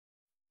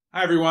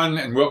Hi everyone,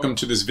 and welcome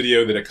to this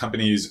video that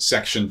accompanies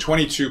section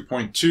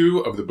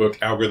 22.2 of the book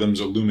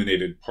Algorithms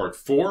Illuminated Part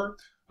 4.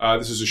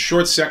 This is a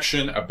short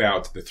section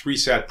about the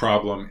three-sat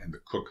problem and the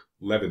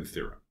Cook-Levin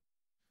theorem.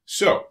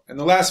 So, in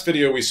the last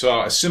video we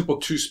saw a simple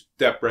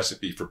two-step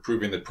recipe for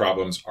proving that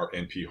problems are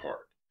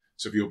NP-hard.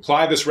 So if you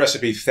apply this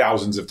recipe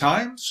thousands of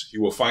times,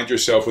 you will find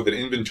yourself with an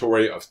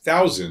inventory of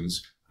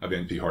thousands of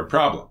NP-hard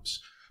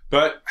problems.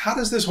 But how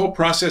does this whole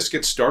process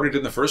get started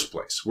in the first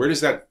place? Where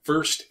does that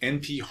first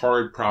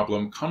NP-hard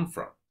problem come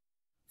from?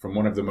 From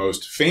one of the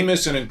most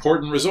famous and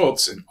important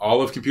results in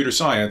all of computer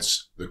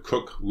science, the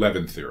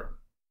Cook-Levin theorem.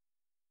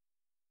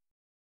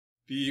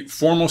 The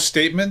formal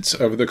statement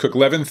of the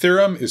Cook-Levin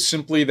theorem is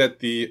simply that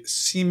the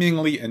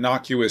seemingly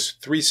innocuous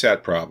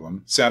three-sat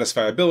problem,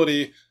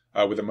 satisfiability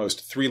with the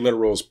most three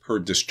literals per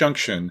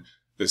disjunction,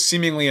 the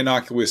seemingly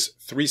innocuous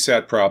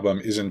three-sat problem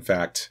is in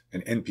fact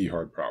an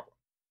NP-hard problem.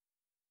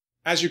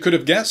 As you could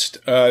have guessed,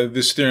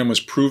 this theorem was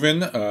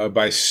proven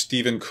by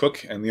Stephen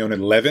Cook and Leonid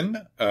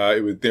Levin.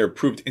 They're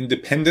proved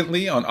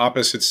independently on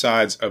opposite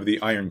sides of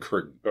the Iron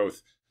Curtain,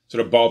 both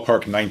sort of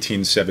ballpark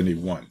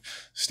 1971.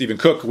 Stephen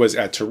Cook was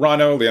at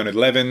Toronto, Leonid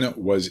Levin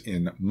was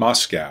in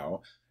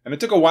Moscow, and it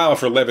took a while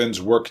for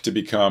Levin's work to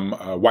become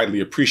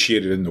widely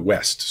appreciated in the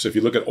West. So if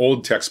you look at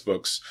old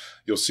textbooks,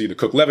 you'll see the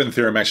Cook-Levin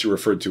theorem actually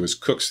referred to as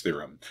Cook's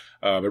theorem.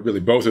 But really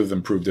both of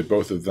them proved it.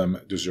 Both of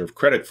them deserve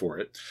credit for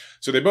it.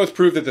 So they both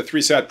proved that the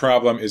three-sat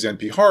problem is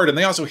NP-hard, and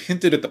they also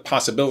hinted at the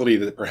possibility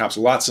that perhaps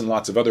lots and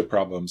lots of other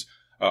problems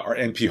are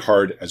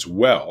NP-hard as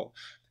well.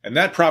 And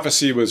that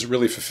prophecy was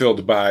really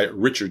fulfilled by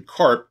Richard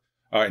Karp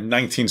in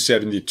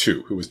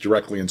 1972, who was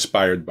directly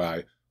inspired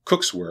by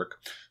Cook's work.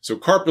 So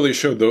Karp really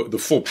showed the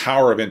full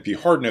power of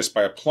NP-hardness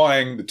by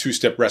applying the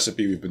two-step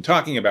recipe we've been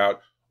talking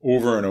about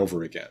over and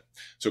over again.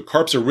 So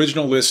Karp's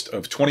original list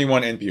of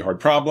 21 NP-hard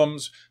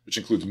problems, which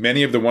includes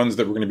many of the ones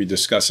that we're going to be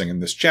discussing in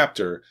this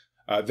chapter,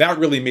 that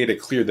really made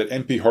it clear that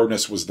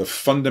NP-hardness was the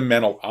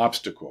fundamental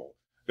obstacle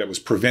that was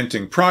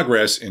preventing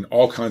progress in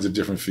all kinds of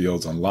different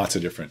fields on lots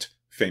of different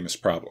famous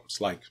problems,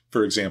 like,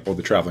 for example,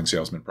 the traveling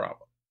salesman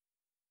problem.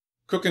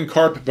 Cook and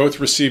Karp both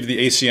received the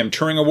ACM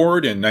Turing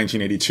Award in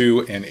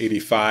 1982 and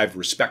 85,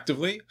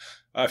 respectively.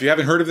 If you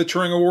haven't heard of the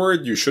Turing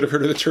Award, you should have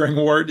heard of the Turing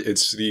Award.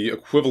 It's the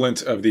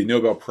equivalent of the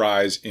Nobel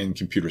Prize in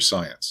computer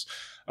science.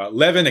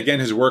 Levin, again,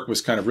 his work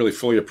was kind of really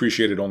fully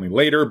appreciated only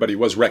later, but he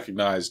was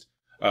recognized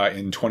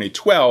in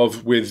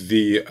 2012 with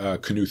the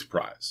Knuth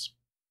Prize.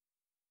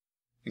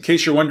 In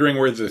case you're wondering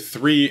where the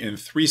 3 in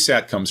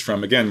three-sat comes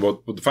from, again,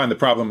 we'll define the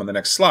problem on the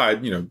next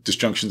slide,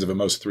 disjunctions of the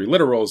most three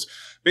literals.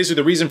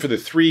 Basically, the reason for the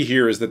 3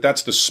 here is that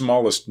that's the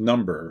smallest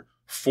number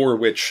for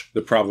which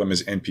the problem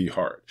is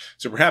NP-hard.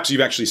 So perhaps you've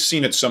actually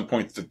seen at some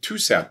point the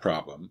two-sat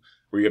problem,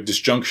 where you have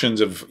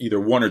disjunctions of either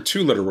 1 or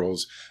 2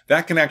 literals.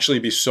 That can actually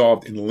be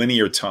solved in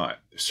linear time.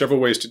 There's several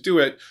ways to do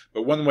it,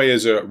 but one way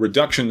is a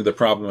reduction to the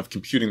problem of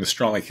computing the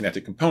strongly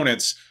connected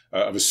components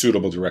of a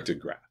suitable directed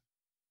graph.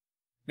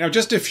 Now,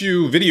 just a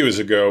few videos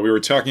ago, we were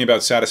talking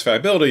about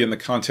satisfiability in the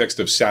context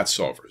of SAT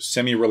solvers,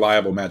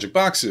 semi-reliable magic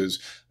boxes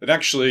that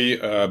actually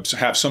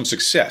have some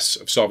success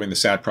of solving the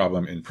SAT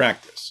problem in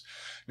practice.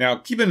 Now,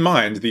 keep in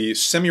mind, the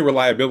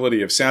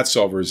semi-reliability of SAT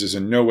solvers is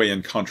in no way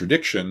in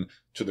contradiction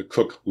to the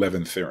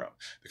Cook-Levin theorem.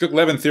 The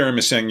Cook-Levin theorem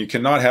is saying you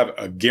cannot have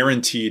a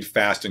guaranteed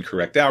fast and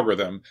correct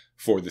algorithm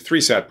for the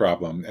three-sat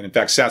problem. And in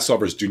fact, SAT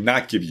solvers do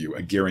not give you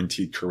a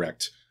guaranteed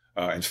correct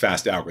and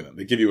fast algorithm.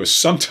 They give you a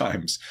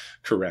sometimes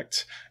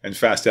correct and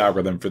fast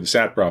algorithm for the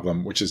SAT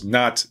problem, which is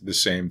not the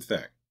same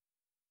thing.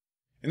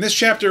 In this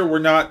chapter, we're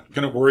not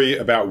going to worry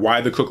about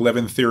why the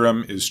Cook-Levin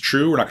theorem is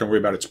true. We're not going to worry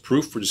about its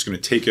proof. We're just going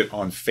to take it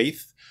on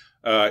faith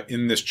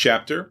in this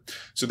chapter.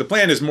 So the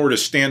plan is more to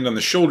stand on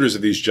the shoulders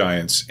of these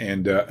giants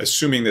and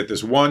assuming that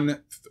this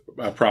one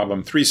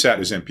problem, three-sat,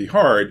 is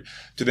NP-hard,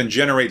 to then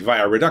generate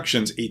via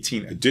reductions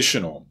 18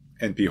 additional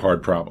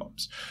NP-hard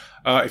problems.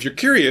 If you're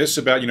curious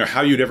about,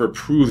 how you'd ever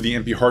prove the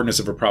NP-hardness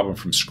of a problem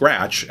from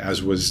scratch,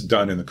 as was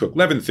done in the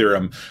Cook-Levin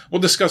theorem, we'll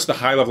discuss the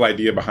high-level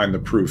idea behind the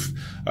proof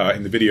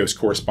in the videos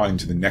corresponding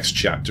to the next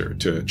chapter,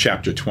 to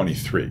chapter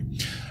 23.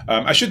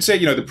 I should say,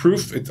 the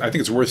proof, I think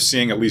it's worth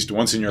seeing at least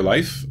once in your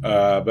life,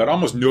 but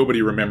almost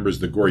nobody remembers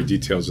the gory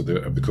details of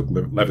the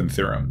Cook-Levin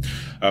theorem.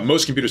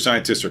 Most computer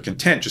scientists are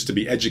content just to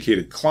be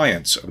educated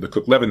clients of the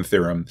Cook-Levin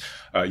theorem,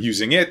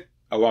 using it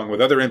along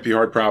with other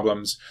NP-hard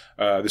problems,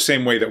 the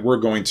same way that we're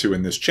going to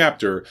in this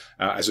chapter,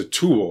 as a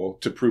tool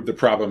to prove the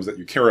problems that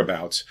you care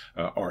about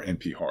are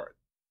NP-hard.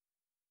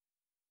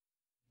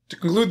 To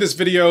conclude this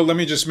video, let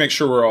me just make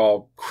sure we're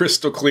all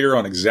crystal clear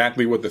on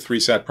exactly what the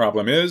three-sat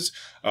problem is.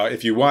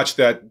 If you watched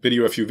that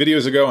video a few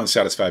videos ago on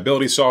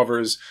satisfiability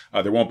solvers,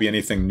 there won't be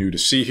anything new to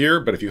see here,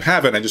 but if you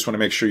haven't, I just want to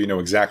make sure you know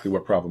exactly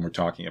what problem we're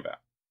talking about.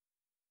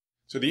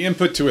 So the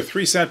input to a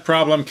three-sat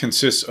problem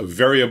consists of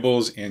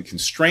variables and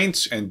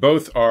constraints, and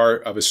both are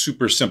of a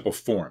super simple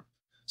form.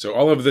 So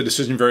all of the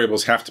decision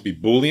variables have to be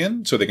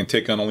Boolean, so they can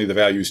take on only the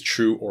values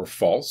true or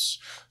false.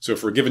 So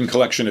for a given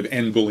collection of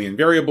n Boolean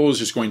variables,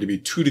 there's going to be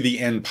 2 to the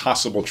n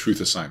possible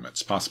truth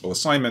assignments, possible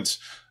assignments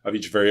of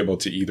each variable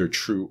to either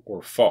true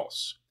or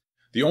false.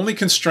 The only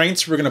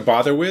constraints we're going to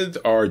bother with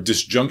are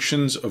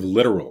disjunctions of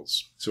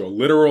literals. So a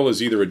literal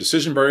is either a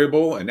decision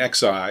variable, an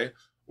xi,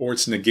 or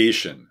its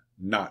negation,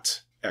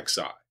 not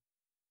xi.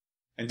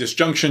 And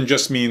disjunction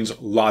just means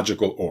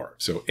logical or.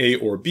 So A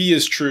or B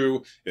is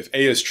true, if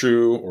A is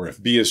true, or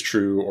if B is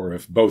true, or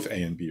if both A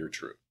and B are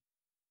true.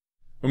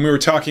 When we were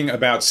talking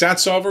about SAT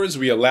solvers,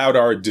 we allowed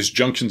our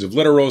disjunctions of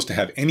literals to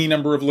have any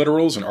number of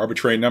literals, an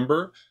arbitrary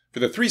number. For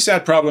the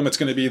 3-SAT problem, it's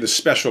going to be the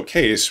special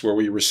case where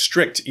we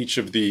restrict each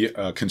of the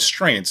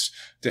constraints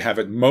to have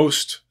at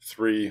most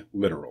 3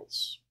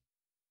 literals.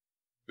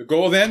 The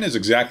goal then is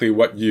exactly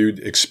what you'd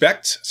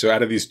expect. So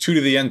out of these 2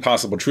 to the n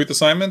possible truth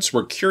assignments,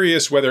 we're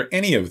curious whether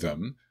any of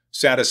them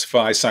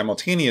satisfy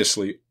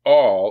simultaneously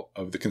all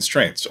of the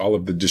constraints, all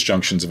of the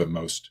disjunctions of at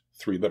most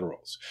 3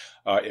 literals.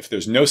 If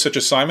there's no such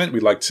assignment,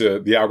 we'd like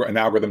an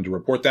algorithm to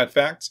report that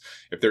fact.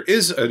 If there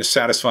is a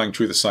satisfying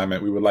truth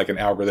assignment, we would like an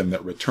algorithm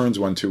that returns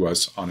one to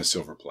us on a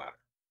silver platter.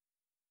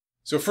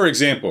 So for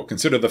example,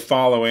 consider the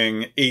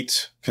following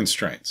 8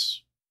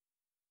 constraints.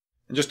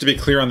 And just to be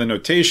clear on the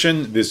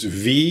notation, this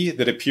V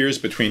that appears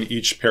between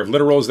each pair of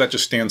literals, that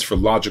just stands for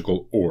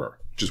logical or,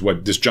 which is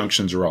what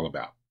disjunctions are all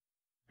about.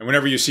 And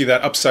whenever you see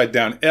that upside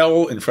down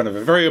L in front of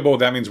a variable,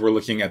 that means we're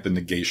looking at the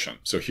negation.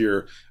 So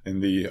here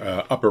in the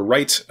upper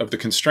right of the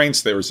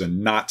constraints, there is a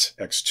not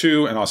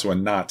x2 and also a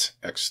not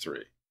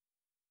x3.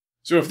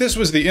 So if this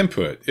was the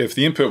input, if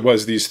the input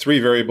was these 3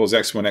 variables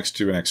x1,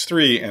 x2, and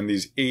x3, and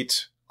these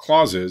 8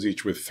 clauses,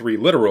 each with 3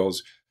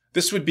 literals,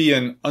 this would be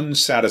an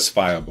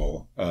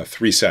unsatisfiable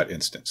 3-SAT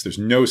instance. There's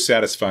no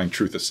satisfying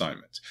truth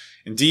assignment.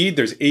 Indeed,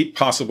 there's 8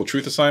 possible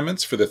truth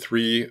assignments for the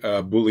 3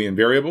 Boolean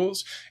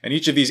variables, and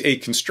each of these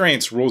 8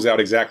 constraints rules out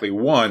exactly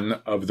one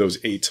of those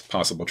 8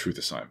 possible truth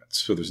assignments.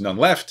 So there's none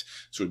left,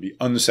 so it would be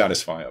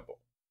unsatisfiable.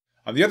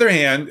 On the other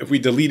hand, if we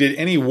deleted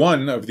any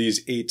one of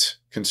these 8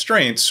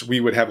 constraints, we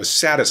would have a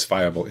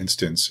satisfiable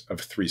instance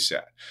of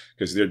 3-SAT,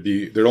 because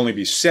there'd only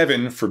be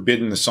 7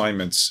 forbidden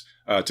assignments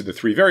to the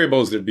 3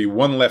 variables. There'd be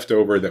 1 left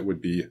over that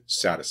would be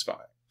satisfying.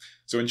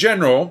 So in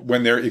general,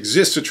 when there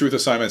exists a truth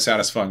assignment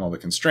satisfying all the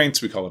constraints,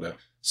 we call it a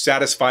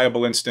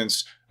satisfiable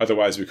instance.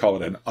 Otherwise, we call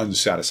it an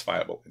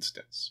unsatisfiable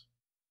instance.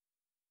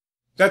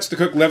 That's the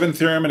Cook-Levin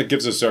theorem, and it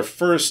gives us our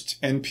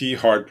first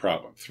NP-hard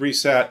problem.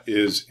 3-SAT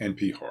is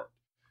NP-hard.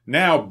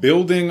 Now,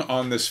 building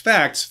on this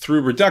fact,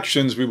 through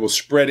reductions, we will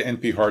spread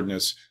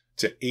NP-hardness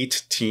to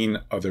 18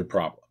 other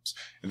problems.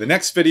 In the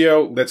next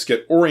video, let's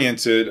get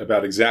oriented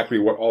about exactly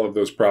what all of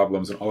those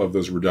problems and all of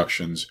those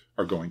reductions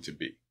are going to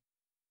be.